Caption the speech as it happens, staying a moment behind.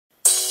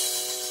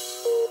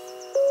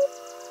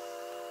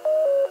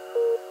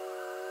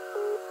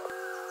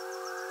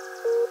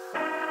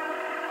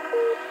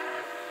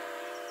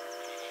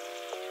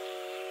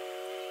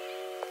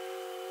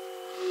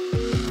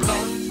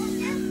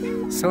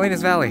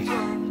Salinas Valley.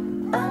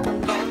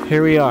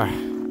 Here we are.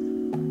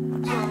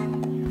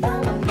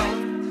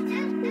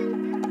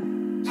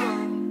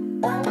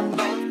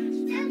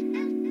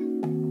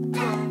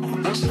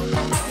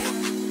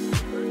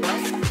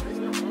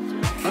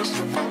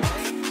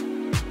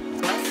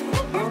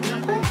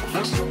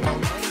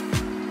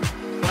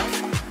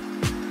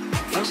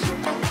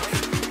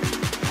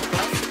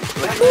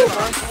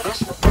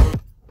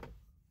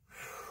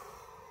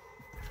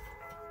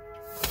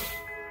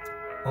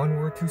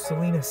 Onward to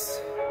Salinas.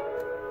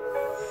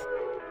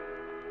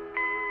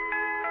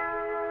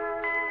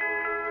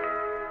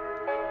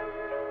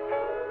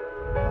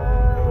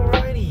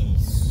 Alrighty,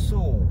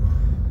 so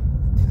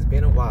it's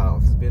been a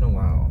while.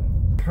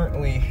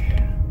 Currently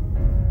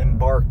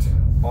embarked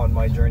on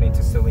my journey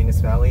to Salinas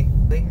Valley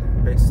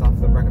based off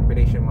the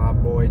recommendation of my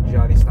boy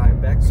Johnny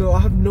Steinbeck. So I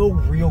have no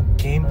real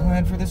game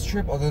plan for this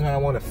trip other than I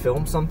want to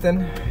film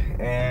something,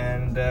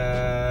 and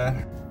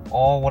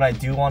all what I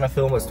do want to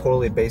film is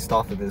totally based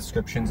off of the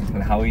descriptions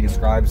and how he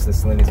describes the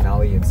Salinas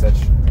Valley in such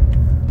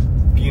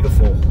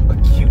beautiful,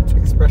 acute,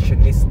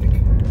 expressionistic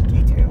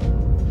detail.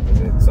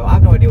 So I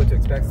have no idea what to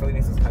expect.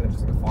 Salinas is kind of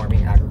just a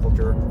farming,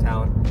 agriculture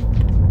town.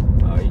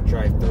 You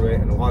drive through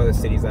it, and a lot of the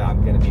cities that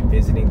I'm going to be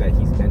visiting that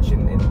he's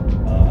mentioned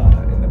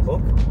in the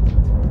book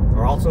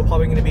are also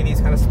probably going to be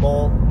these kind of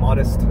small,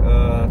 modest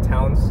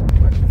towns.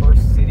 My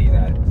first city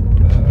that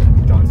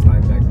John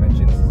Steinbeck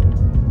mentions,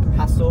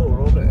 Paso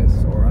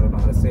Robles, or I don't know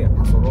how to say it,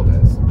 Paso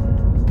Robles.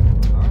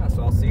 Alright,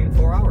 so I'll see you in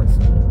 4 hours.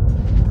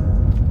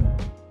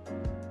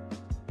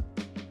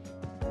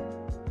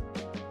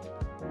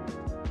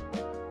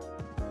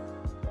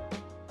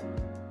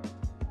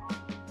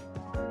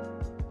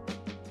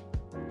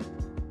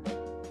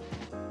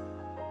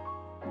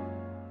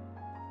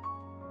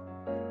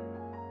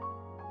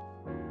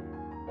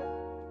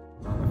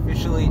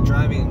 Officially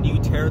driving new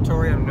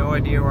territory. I have no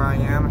idea where I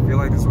am. I feel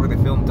like this is where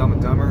they filmed Dumb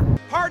and Dumber.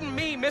 Pardon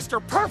me,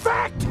 Mr.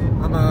 Perfect!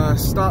 I'm gonna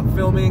stop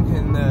filming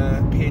and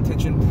pay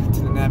attention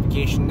to the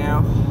navigation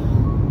now.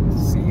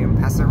 See you in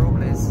Paso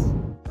Robles.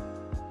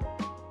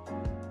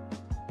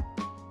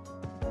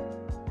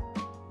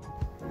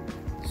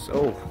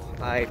 So,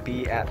 I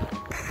be at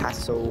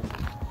Paso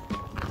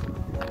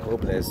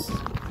Robles.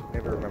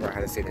 Never remember how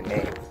to say the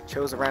name.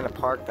 Chose a random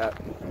park that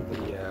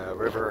the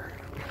river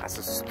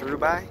passes through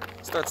by.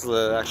 Starts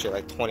actually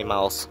like 20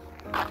 miles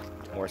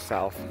more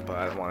south, but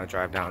I don't want to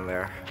drive down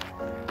there.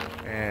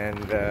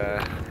 And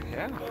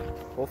yeah,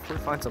 hopefully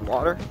find some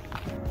water.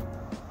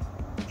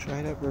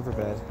 Dried up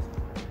riverbed.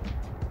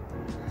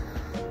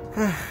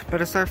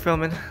 Better start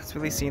filming. It's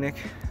really scenic.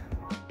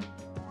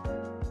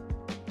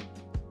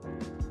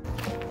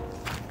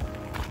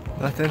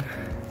 Nothing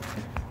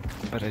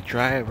but a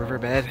dry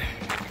riverbed.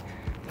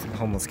 It's a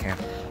homeless camp.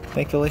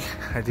 Thankfully,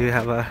 I do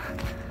have a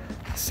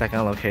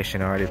second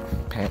location already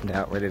panned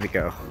out, ready to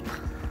go.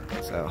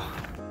 So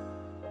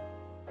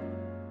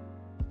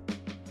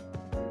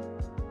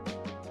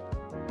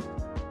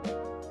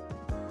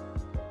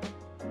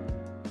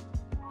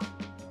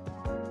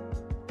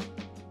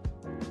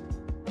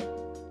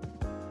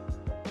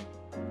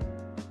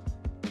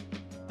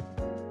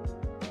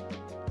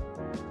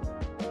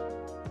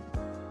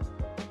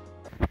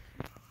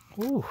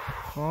ooh,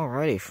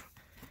 alrighty.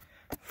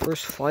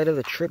 First flight of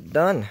the trip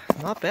done.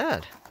 Not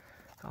bad.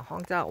 I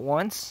honked out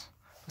once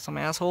with some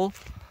asshole,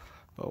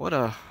 but what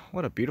a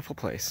beautiful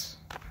place.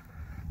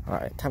 All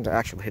right, time to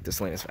actually hit the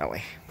Salinas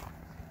Valley.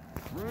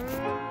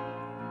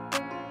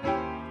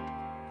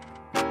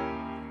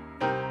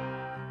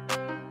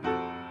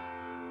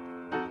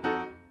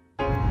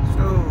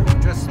 So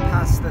just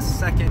past the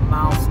second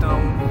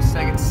milestone,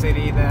 second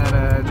city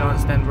that John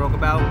Sten wrote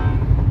about,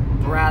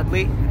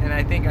 Bradley, and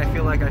I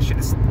feel like I should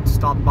have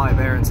stopped by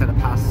there instead of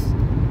Palos.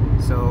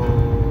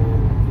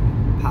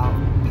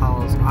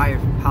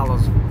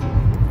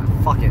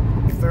 Fuck it.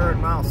 Third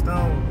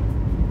milestone,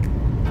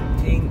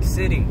 King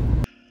City.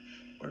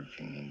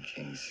 Working in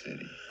King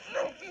City.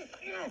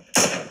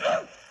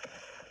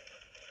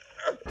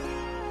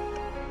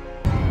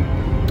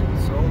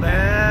 So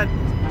that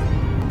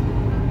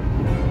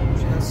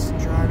just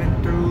driving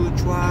through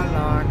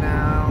Chualar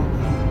now.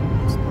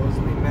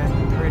 Supposedly meant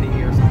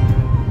pretty or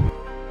something.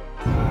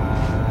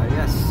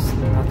 Yes,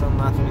 nothing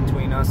left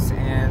between us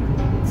and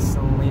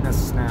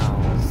Salinas now.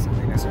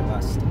 Salinas or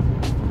bust.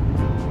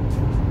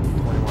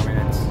 20 more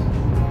minutes.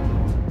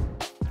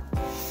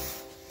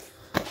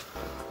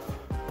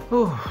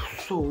 Oh,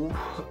 so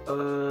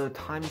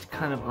time to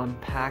kind of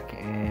unpack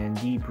and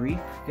debrief.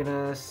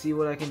 Gonna see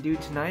what I can do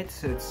tonight.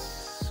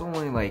 It's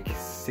only like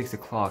 6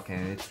 o'clock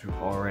and it's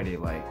already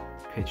like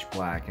pitch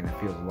black and it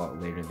feels a lot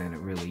later than it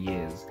really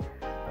is.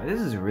 This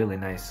is a really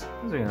nice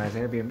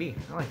Airbnb.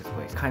 I like this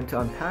place. Time to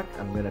unpack.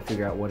 I'm gonna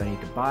figure out what I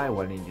need to buy,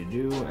 what I need to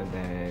do, and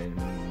then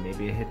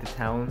maybe I hit the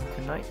town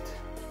tonight.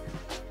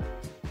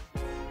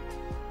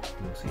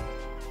 We'll see.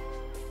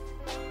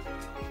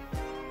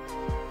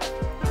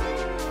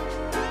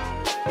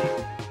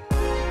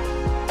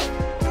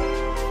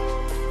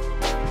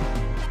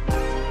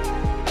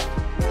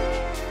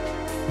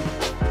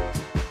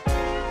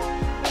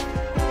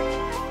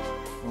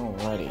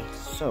 Alrighty.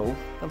 So,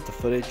 dump the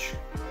footage.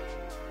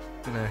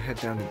 I'm gonna head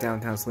down to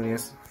downtown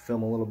Salinas,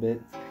 film a little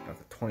bit. Got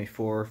the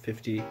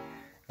 24-50,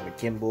 got a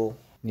gimbal.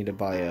 Need to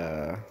buy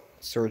a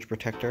surge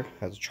protector,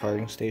 has a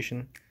charging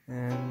station.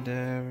 And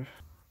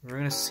we're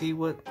gonna see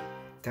what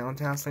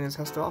downtown Salinas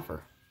has to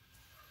offer.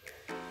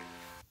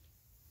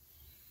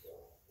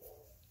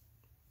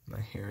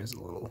 My hair is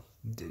a little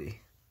ditty.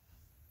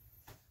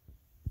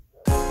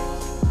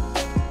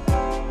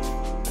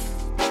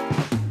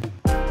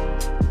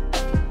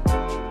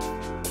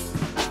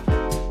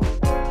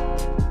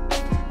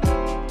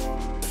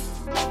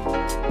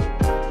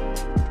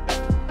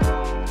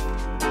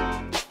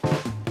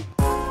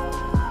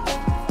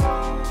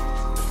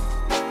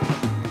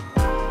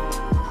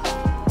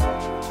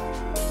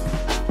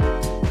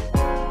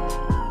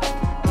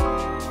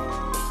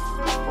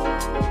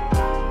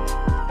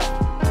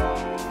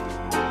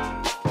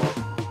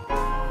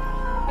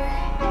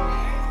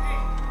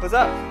 What's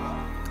up?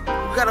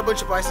 We got a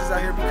bunch of bicycles out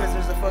here because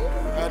there's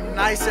a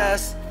nice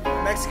ass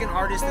Mexican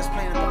artist that's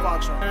playing at the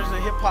Fox Shop. There's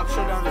a hip hop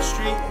show down the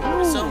street.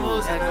 There's a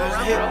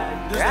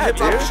hip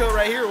hop show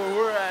right here where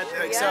we're at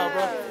Excel,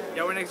 bro.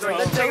 Yeah, we're next door.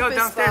 You should check out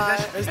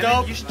downstairs. It's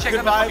dope. You should check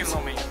Good out the vibes.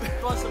 fucking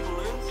homie. Want some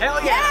balloons?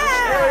 Hell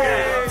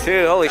yeah!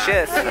 Dude, holy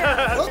shit.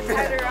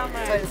 Right around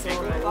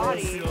my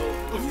body.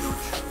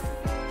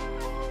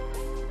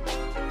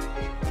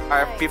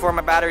 Alright, before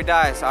my battery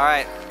dies,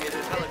 alright.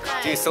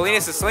 Dude,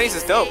 Salinas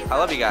is dope. I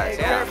love you guys,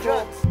 yeah.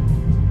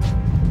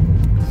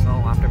 So,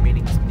 after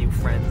meeting some new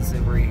friends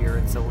over here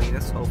in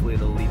Salinas, hopefully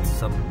it'll lead to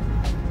some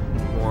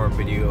more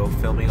video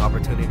filming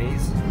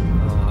opportunities.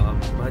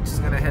 But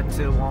just gonna head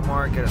to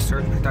Walmart, get a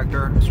surge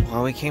protector. That's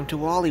why we came to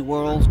Wally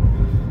World.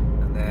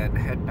 And then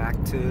head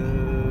back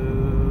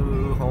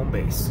to home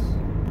base.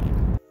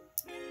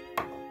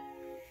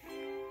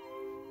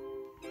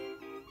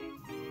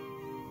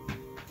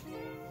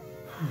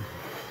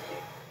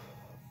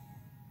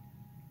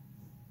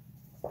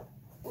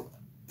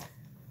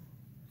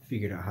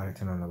 Figured out how to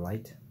turn on the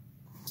light.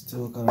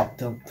 Still gotta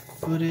dump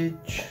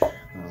footage. Got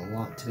a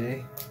lot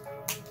today.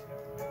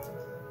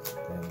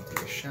 Then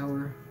take a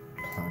shower.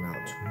 Plan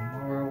out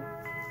tomorrow.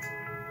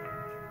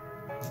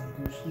 And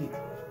go to sleep.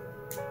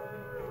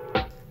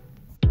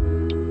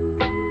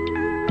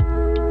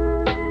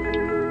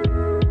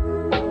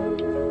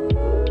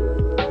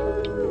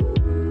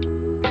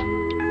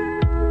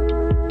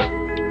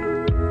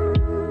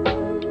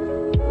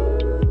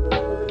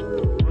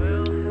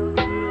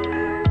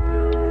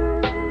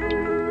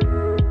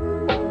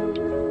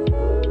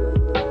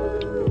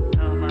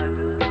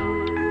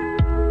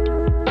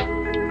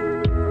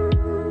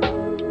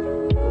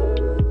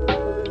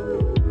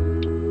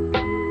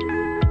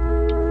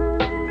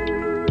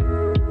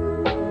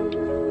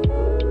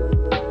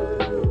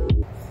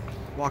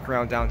 Walk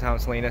around downtown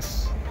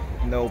Salinas,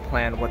 no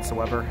plan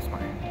whatsoever. It's my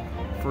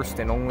first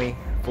and only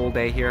full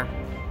day here.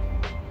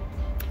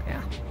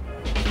 Yeah.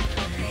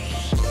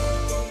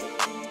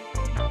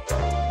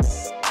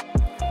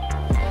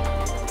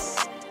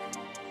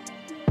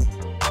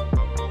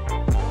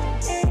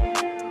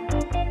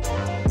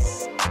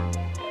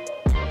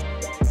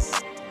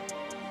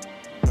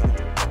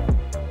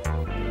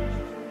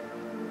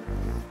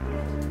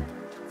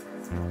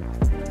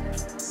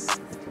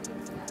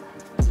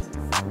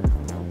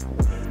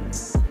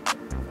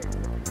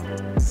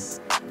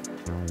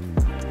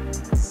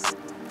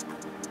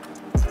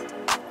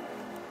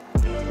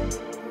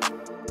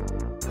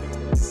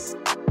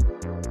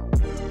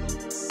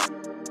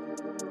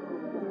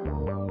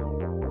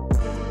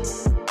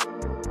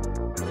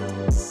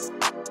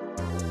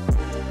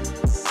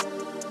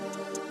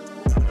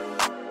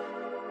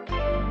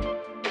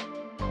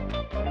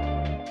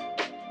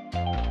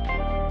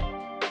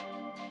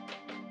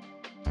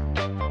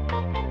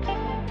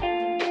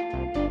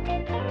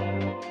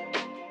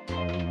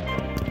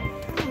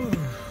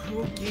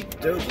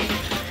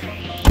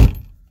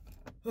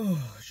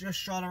 Just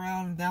shot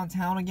around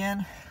downtown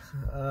again.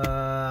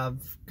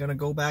 Gonna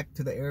go back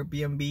to the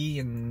Airbnb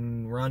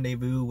and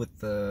rendezvous with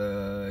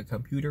the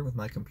computer, with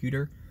my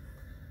computer.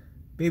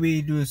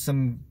 Maybe do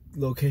some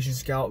location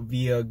scout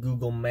via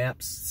Google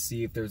Maps,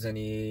 see if there's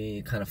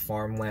any kind of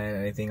farmland,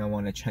 anything I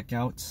want to check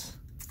out.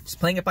 Just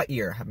playing it by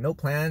ear. Have no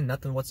plan,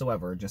 nothing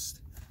whatsoever. Just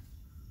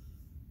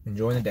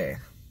enjoying the day.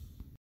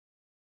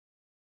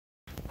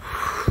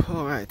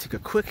 Alright, took a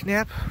quick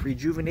nap,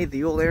 rejuvenate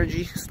the old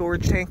energy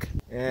storage tank,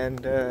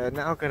 and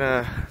now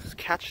gonna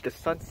catch the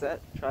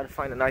sunset, try to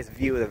find a nice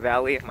view of the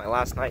valley. My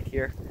last night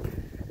here.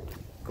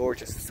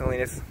 Gorgeous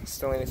Salinas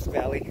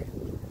Valley.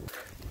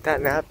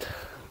 That nap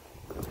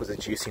was a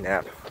juicy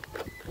nap.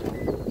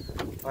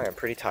 I am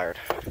pretty tired.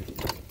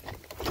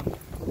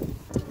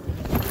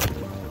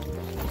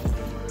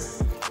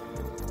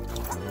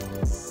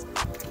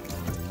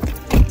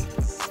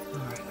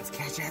 Alright, let's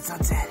catch that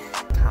sunset.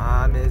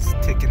 Time is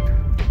ticking.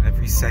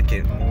 Every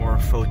second, more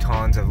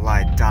photons of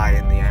light die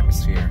in the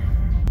atmosphere.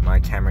 My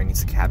camera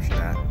needs to capture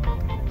that.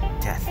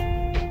 Death.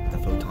 The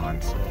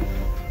photons.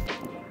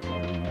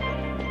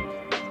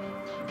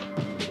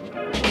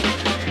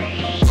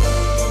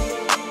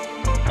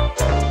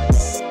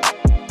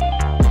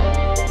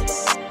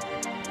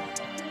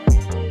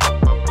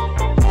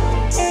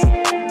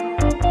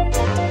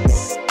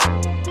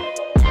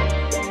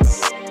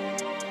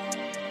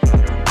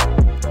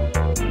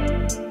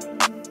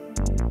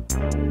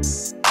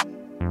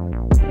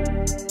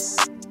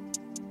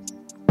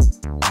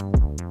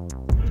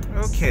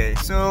 Okay,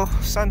 so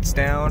sun's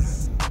down.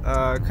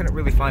 Couldn't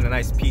really find a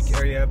nice peak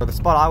area, but the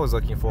spot I was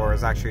looking for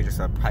is actually just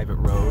a private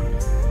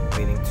road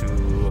leading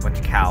to a bunch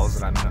of cows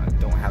that I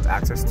don't have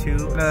access to.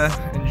 I'm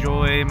gonna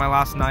enjoy my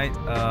last night,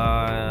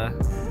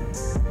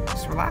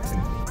 just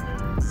relaxing.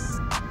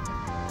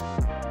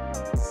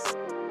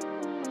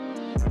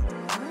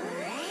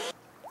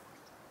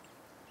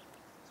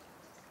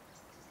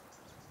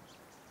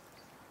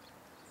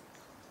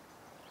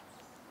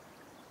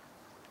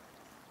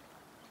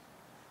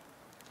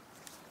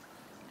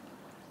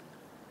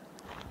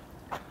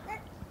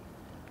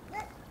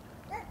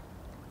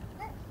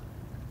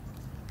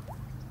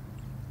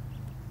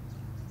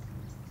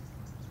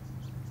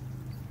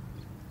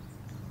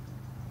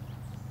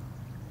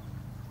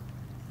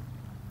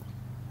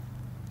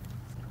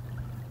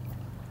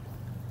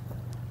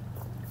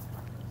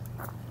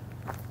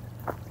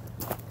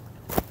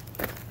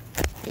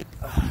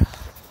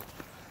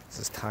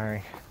 This is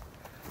tiring.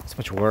 So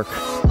much work.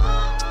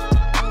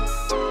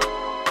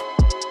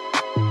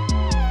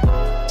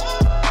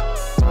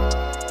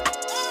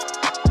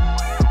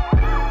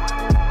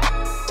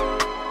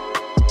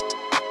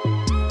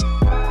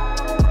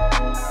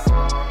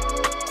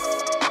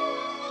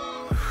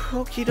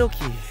 Okie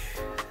dokie.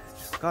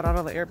 Just got out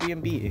of the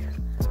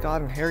Airbnb.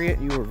 Scott and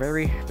Harriet, you were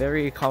very,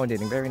 very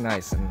accommodating, very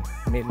nice, and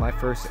made my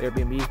first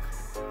Airbnb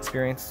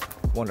experience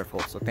wonderful.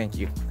 So thank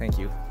you, thank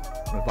you.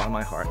 From the bottom of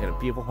my heart. I had a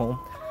beautiful home,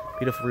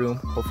 beautiful room.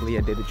 Hopefully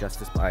I did it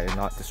justice by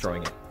not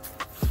destroying it.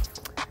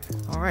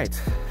 All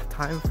right,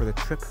 time for the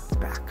trip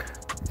back.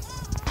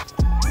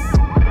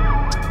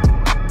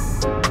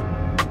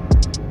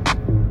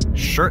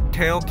 Shirt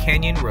Tail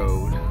Canyon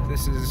Road.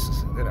 This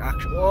is an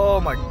actual, oh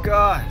my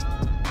God.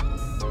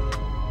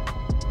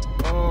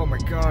 Oh my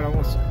God, I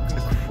almost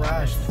gonna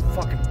crash. It's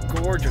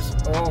fucking gorgeous.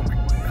 Oh my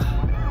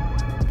God.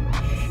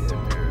 Shit,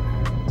 dude.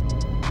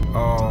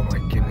 Oh my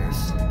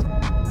goodness.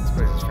 This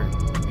place is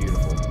freaking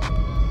beautiful.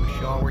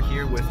 Wish y'all were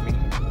here with me.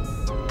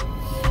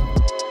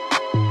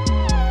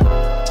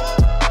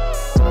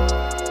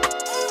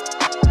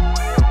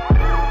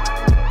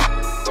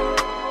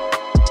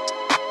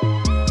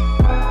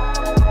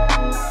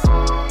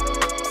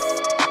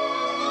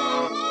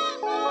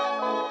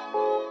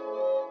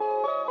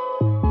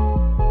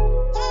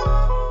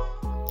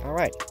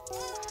 Alright,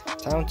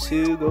 time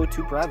to go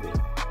to Bradley.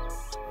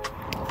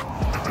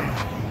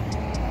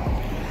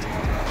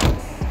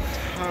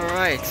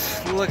 Alright,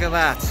 look at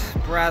that,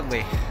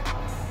 Bradley,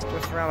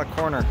 just around the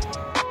corner.